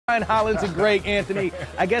Ryan Hollins and Greg Anthony.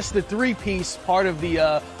 I guess the three-piece part of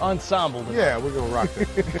the ensemble. Yeah, we're going to rock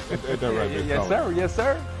that. Yes, sir. Yes,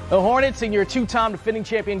 sir. The Hornets and your two-time defending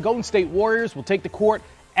champion Golden State Warriors will take the court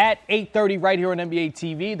at 8:30 right here on NBA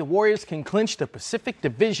TV. The Warriors can clinch the Pacific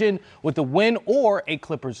Division with a win or a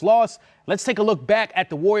Clippers loss. Let's take a look back at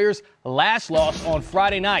the Warriors' last loss on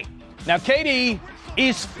Friday night. Now, KD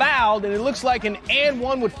is fouled, and it looks like an and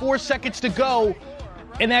one with 4 seconds to go.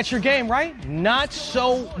 And that's your game, right? Not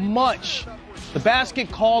so much. The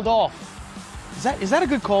basket called off. Is that a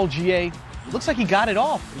good call, GA? Looks like he got it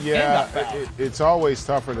off. Yeah, it's always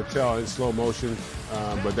tougher to tell in slow motion,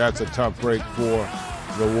 but that's a tough break for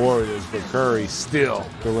the Warriors. But Curry still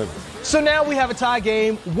delivered. So now we have a tie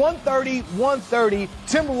game, 130-130.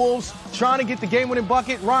 Timberwolves trying to get the game-winning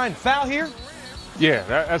bucket. Ryan, foul here? Yeah,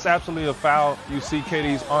 that's absolutely a foul. You see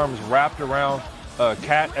KD's arms wrapped around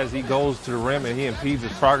Cat as he goes to the rim, and he impedes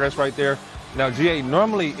his progress right there. Now, GA,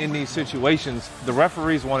 normally in these situations, the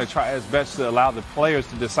referees want to try as best to allow the players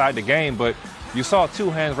to decide the game, but you saw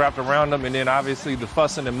two hands wrapped around them, and then obviously the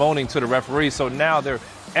fussing and moaning to the referee, so now they're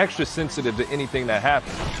extra sensitive to anything that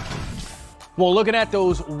happens. Well, looking at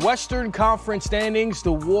those Western Conference standings,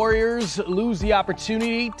 the Warriors lose the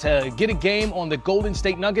opportunity to get a game on the Golden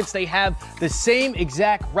State Nuggets. They have the same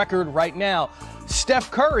exact record right now.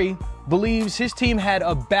 Steph Curry believes his team had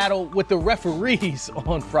a battle with the referees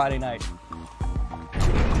on Friday night.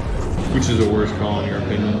 Which is the worst call in your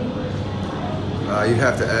opinion? You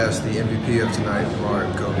have to ask the MVP of tonight,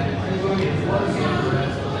 Kahwi.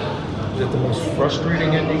 Is that the most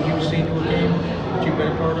frustrating ending you've seen to a game that you've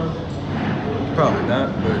been a part of? Probably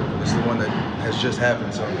not, but it's the one that has just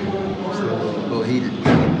happened, so it's a little heated.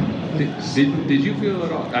 Did you feel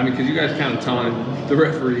at all? I mean, because you guys kind of taunted the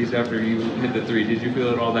referees after you hit the three. Did you feel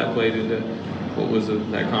at all that played into what was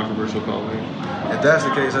that controversial call there? If that's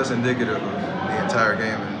the case, that's indicative of the entire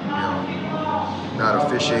game and, not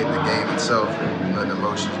officiating the game itself and letting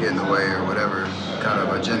emotions get in the way or whatever kind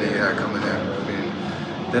of agenda you had coming in. I mean,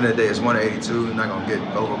 at the end of the day, it's 182. You're not going to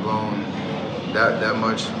get overblown that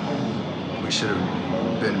much. We should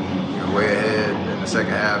have been way ahead in the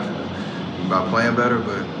second half by playing better,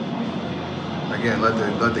 but again,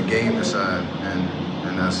 let the game decide,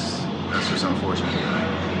 and that's just unfortunate.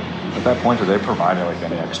 At that point, did they provide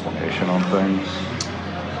any explanation on things?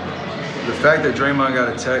 The fact that Draymond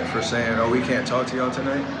got a text for saying, "Oh, we can't talk to y'all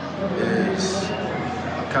tonight," is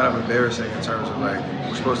kind of embarrassing in terms of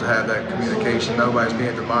we're supposed to have that communication. Nobody's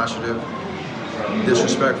being demonstrative,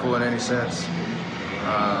 disrespectful in any sense.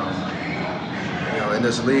 In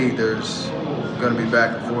this league, there's going to be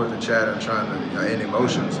back and forth and chatter and trying to end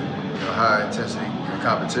emotions, high intensity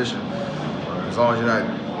competition. As long as you're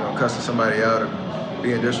not cussing somebody out or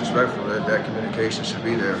being disrespectful, that communication should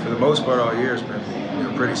be there. For the most part, all year it's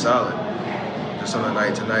been pretty solid. Just on a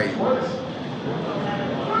night to night,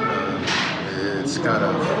 it's kind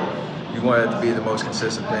of, you want it to be the most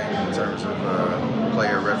consistent thing in terms of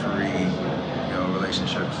player-referee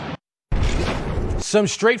relationships. Some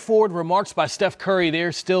straightforward remarks by Steph Curry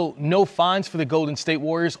there. Still no fines for the Golden State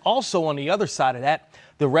Warriors. Also on the other side of that,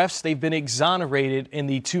 the refs, they've been exonerated in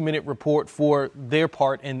the 2-minute report for their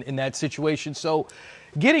part in that situation. So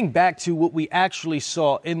getting back to what we actually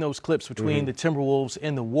saw in those clips between the Timberwolves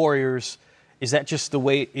and the Warriors, is that just the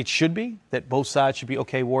way it should be? That both sides should be,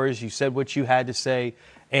 okay, Warriors, you said what you had to say,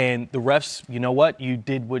 and the refs, you know what, you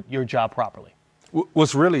did your job properly.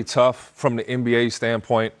 What's really tough from the NBA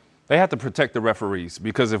standpoint, they have to protect the referees,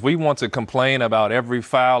 because if we want to complain about every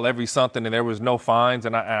foul, every something, and there was no fines,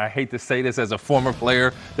 and I hate to say this as a former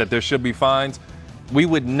player that there should be fines, we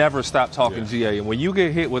would never stop talking GA. And when you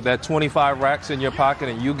get hit with that 25 racks in your pocket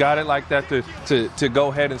and you got it like that to go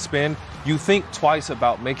ahead and spend, you think twice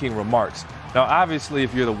about making remarks. Now, obviously,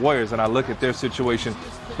 if you're the Warriors and I look at their situation,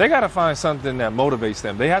 they got to find something that motivates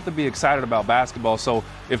them. They have to be excited about basketball. So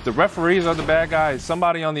if the referees are the bad guy,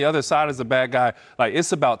 somebody on the other side is the bad guy,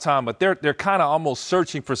 it's about time. But they're kind of almost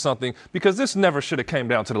searching for something, because this never should have came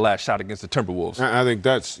down to the last shot against the Timberwolves. I think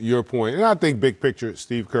that's your point. And I think big picture,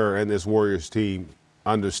 Steve Kerr and this Warriors team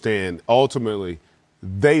understand ultimately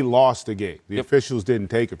they lost the game. The officials didn't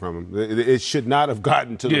take it from them. It should not have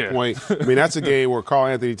gotten to the point. I mean, that's a game where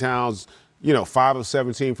Karl-Anthony Towns, 5 of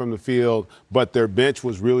 17 from the field, but their bench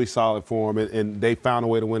was really solid for them, and they found a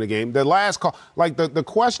way to win the game. The last call, the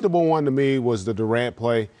questionable one to me was the Durant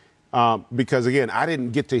play, because, again, I didn't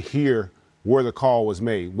get to hear where the call was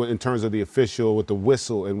made in terms of the official with the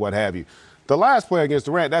whistle and what have you. The last play against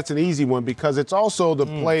Durant, that's an easy one because it's also the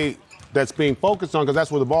play that's being focused on, because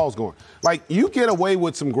that's where the ball's going. You get away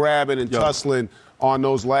with some grabbing and tussling on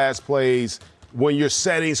those last plays, when you're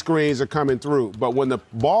setting screens are coming through. But when the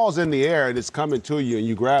ball's in the air and it's coming to you and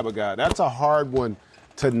you grab a guy, that's a hard one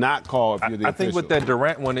to not call if you're the I think with that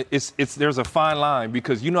Durant one, there's a fine line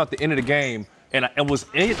because, at the end of the game, and it was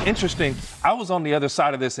interesting, I was on the other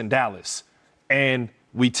side of this in Dallas, and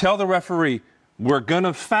we tell the referee, we're going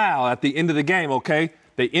to foul at the end of the game, okay?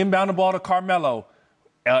 They inbound the ball to Carmelo.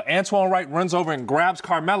 Antoine Wright runs over and grabs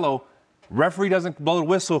Carmelo. Referee doesn't blow the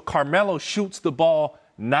whistle. Carmelo shoots the ball,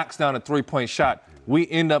 knocks down a three-point shot. We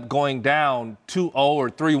end up going down 2-0 or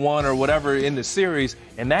 3-1 or whatever in the series,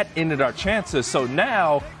 and that ended our chances. So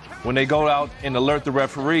now, when they go out and alert the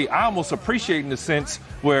referee, I almost appreciate in the sense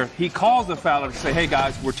where he calls the foul to say, hey,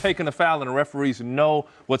 guys, we're taking a foul, and the referees know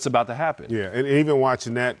what's about to happen. Yeah, and even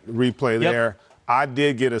watching that replay there, I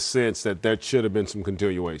did get a sense that there should have been some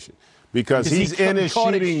continuation because he's in his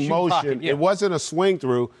shooting motion. It wasn't a swing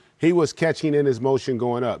through. He was catching in his motion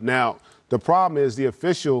going up. Now, the problem is the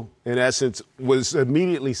official, in essence, was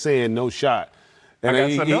immediately saying no shot.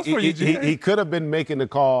 And he could have been making the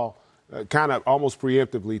call kind of almost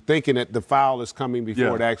preemptively, thinking that the foul is coming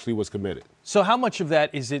before it actually was committed. So how much of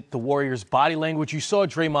that is it the Warriors' body language? You saw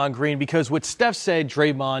Draymond Green, because what Steph said,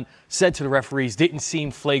 Draymond said to the referees didn't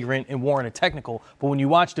seem flagrant and warrant a technical. But when you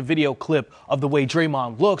watch the video clip of the way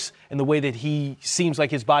Draymond looks and the way that he seems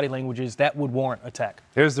like his body language is, that would warrant a tech.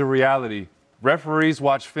 Here's the reality. Referees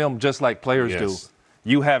watch film just like players do.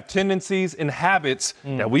 You have tendencies and habits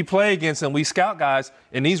that we play against and we scout guys,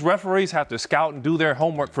 and these referees have to scout and do their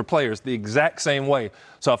homework for players the exact same way.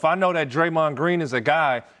 So if I know that Draymond Green is a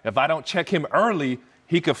guy, if I don't check him early,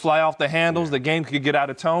 he could fly off the handles, the game could get out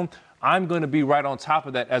of tone. I'm going to be right on top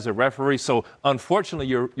of that as a referee. So, unfortunately,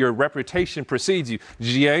 your reputation precedes you.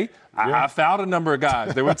 GA, I fouled a number of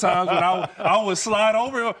guys. There were times when I would slide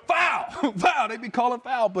over, foul, foul. They'd be calling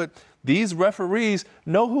foul. But these referees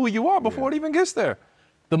know who you are before it even gets there.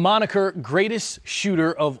 The moniker greatest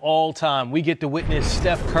shooter of all time. We get to witness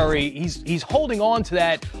Steph Curry. He's holding on to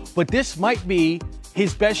that, but this might be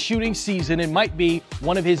his best shooting season and might be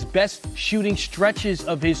one of his best shooting stretches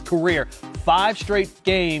of his career. 7 straight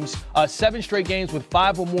games with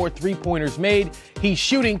 5 or more three-pointers made. He's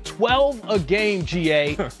shooting 12 a game,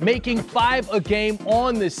 GA, making 5 a game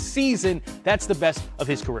on the season. That's the best of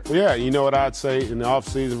his career. Yeah, you know what I'd say in the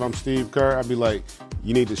offseason if I'm Steve Kerr? I'd be like,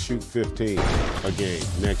 you need to shoot 15 a game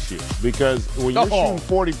next year. Because when you're shooting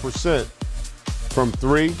 40% from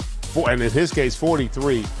 3, and in his case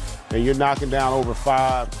 43, and you're knocking down over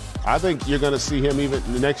 5, I think you're going to see him even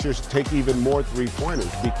the next year take even more three-pointers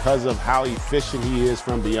because of how efficient he is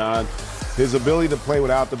from beyond. His ability to play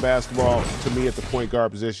without the basketball, to me, at the point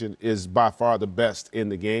guard position, is by far the best in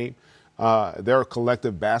the game. Their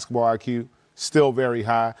collective basketball IQ still very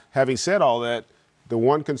high. Having said all that, the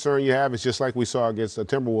one concern you have is just like we saw against the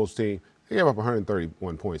Timberwolves team, they gave up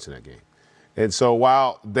 131 points in that game. And so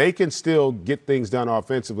while they can still get things done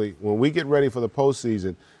offensively, when we get ready for the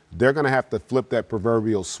postseason, they're going to have to flip that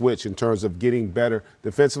proverbial switch in terms of getting better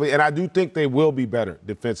defensively. And I do think they will be better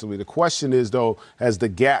defensively. The question is, though, has the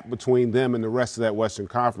gap between them and the rest of that Western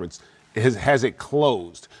Conference, has it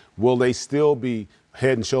closed? Will they still be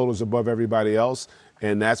head and shoulders above everybody else?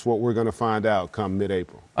 And that's what we're going to find out come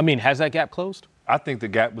mid-April. I mean, has that gap closed? I think the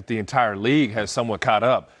gap with the entire league has somewhat caught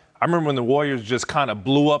up. I remember when the Warriors just kind of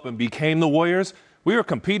blew up and became the Warriors. We were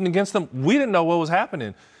competing against them. We didn't know what was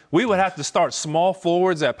happening. We would have to start small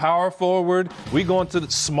forwards at power forward. We go into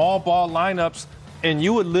the small ball lineups, and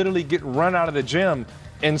you would literally get run out of the gym.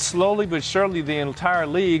 And slowly but surely, the entire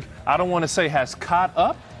league, I don't want to say has caught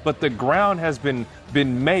up, but the ground has been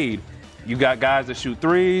made. You got guys that shoot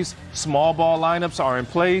threes. Small ball lineups are in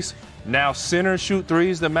place. Now centers shoot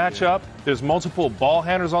threes to match up. There's multiple ball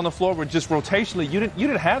handlers on the floor, but just rotationally, you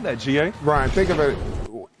didn't have that, GA. Brian, think of it.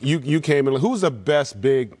 You came in. Who's the best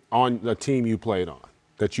big on the team you played on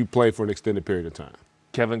that you played for an extended period of time?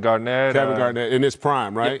 Kevin Garnett. Kevin Garnett in his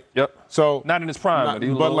prime, right? Yep. So not in his prime,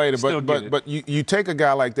 but later. But you take a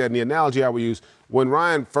guy like that, and the analogy I would use, when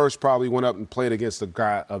Ryan first probably went up and played against a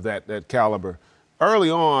guy of that caliber, early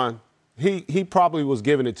on, he probably was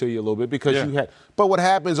giving it to you a little bit because you had. But what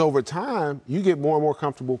happens over time, you get more and more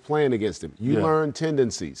comfortable playing against him. You learn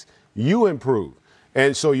tendencies. You improve.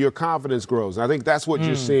 And so your confidence grows. And I think that's what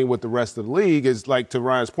you're seeing with the rest of the league is, like, to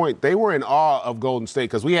Ryan's point, they were in awe of Golden State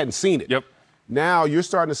because we hadn't seen it. Yep. Now you're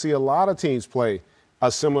starting to see a lot of teams play a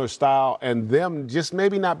similar style and them just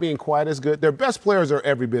maybe not being quite as good. Their best players are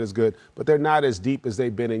every bit as good, but they're not as deep as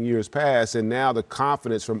they've been in years past. And now the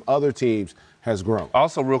confidence from other teams has grown.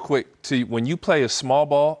 Also, real quick, when you play a small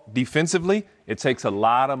ball defensively, It takes a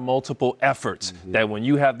lot of multiple efforts that when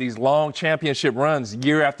you have these long championship runs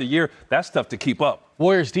year after year, that's tough to keep up.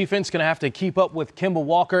 Warriors defense going to have to keep up with Kemba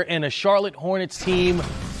Walker and a Charlotte Hornets team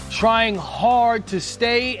trying hard to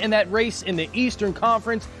stay in that race in the Eastern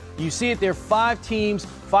Conference. You see it, there are 5 teams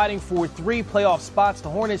fighting for 3 playoff spots. The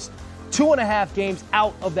Hornets 2.5 games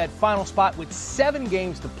out of that final spot with 7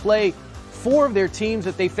 games to play. 4 of their teams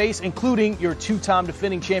that they face, including your 2-time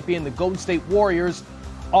defending champion, the Golden State Warriors,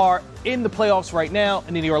 are in the playoffs right now.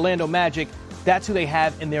 And then the Orlando Magic, that's who they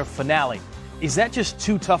have in their finale. Is that just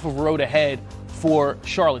too tough of a road ahead for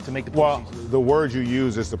Charlotte to make the postseason? Well, the word you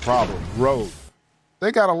use is the problem, road.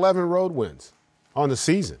 They got 11 road wins on the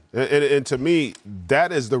season. And to me,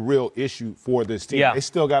 that is the real issue for this team. Yeah. They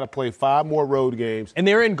still got to play 5 more road games. And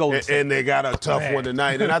they're in Golden State. And they got a tough one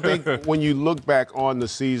tonight. And I think when you look back on the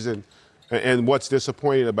season, and what's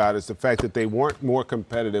disappointing about it is the fact that they weren't more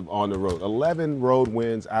competitive on the road. 11 road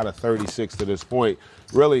wins out of 36 to this point.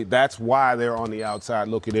 Really, that's why they're on the outside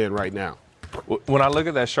looking in right now. When I look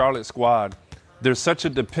at that Charlotte squad, there's such a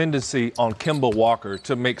dependency on Kemba Walker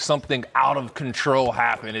to make something out of control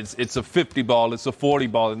happen. It's a 50 ball, it's a 40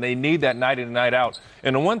 ball, and they need that night in and night out.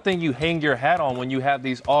 And the one thing you hang your hat on when you have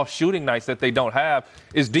these off shooting nights that they don't have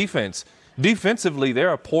is defense. Defensively,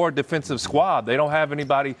 they're a poor defensive squad. They don't have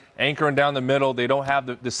anybody anchoring down the middle. They don't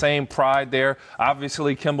have the same pride there.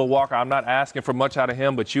 Obviously, Kemba Walker, I'm not asking for much out of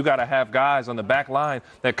him, but you got to have guys on the back line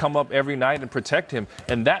that come up every night and protect him.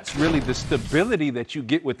 And that's really the stability that you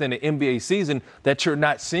get within the NBA season that you're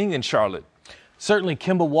not seeing in Charlotte. Certainly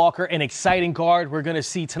Kemba Walker, an exciting guard we're going to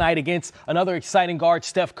see tonight against another exciting guard,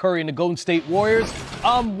 Steph Curry and the Golden State Warriors.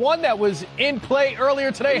 One that was in play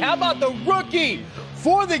earlier today. How about the rookie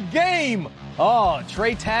for the game? Oh,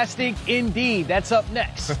 Trey-tastic indeed. That's up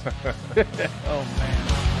next. Oh, man.